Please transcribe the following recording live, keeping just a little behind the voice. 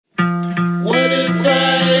if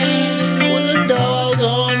I was a dog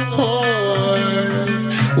on the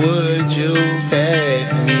porch? Would you pet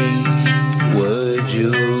me? Would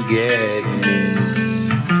you get me?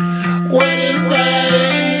 What if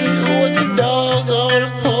I was a dog on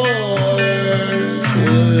the porch?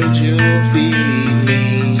 Would you feed me?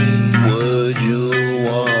 Would you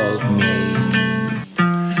walk me?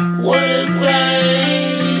 What if I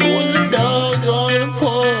was a dog on the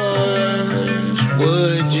porch?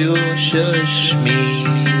 Would you shush me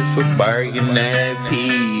for barking at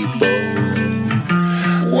people?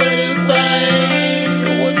 What if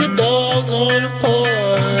I was a dog on the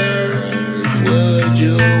porch? Would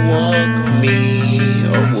you walk me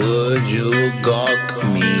or would you gawk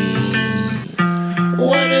me?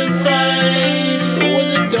 What if I was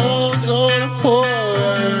a dog on the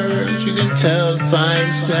porch? You can tell if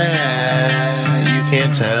I'm sad, you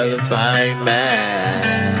can't tell if I'm mad.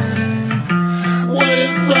 What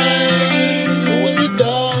if I was a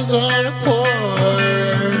dog on the porch?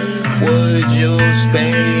 Would you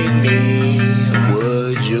spade me?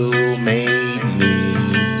 Would you maid me?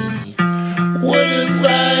 What if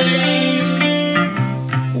I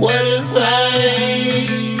What if I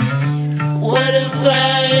What if I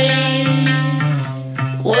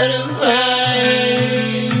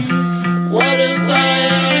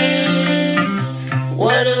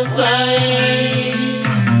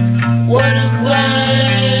What if I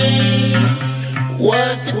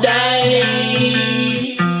was to die?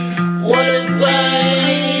 What if I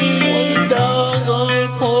was a dog on the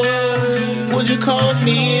porch? Would you call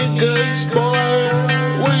me a good sport?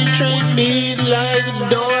 Would you treat me like a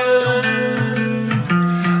dog?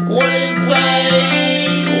 What if I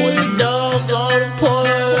was a dog on the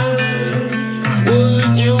porch?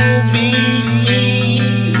 Would you beat me?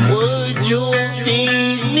 Would you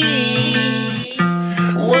feed me?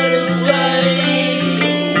 What if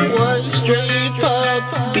I was a stray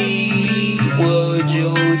puppy? Would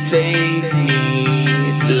you take me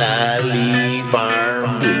lolly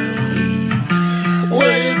farm bleed?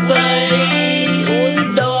 What if I was a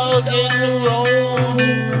dog in the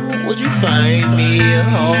road? Would you find me a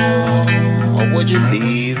home or would you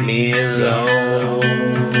leave me alone?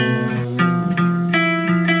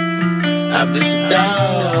 I'm just a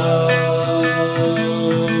dog.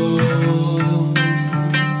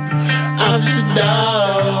 I'm just a dog.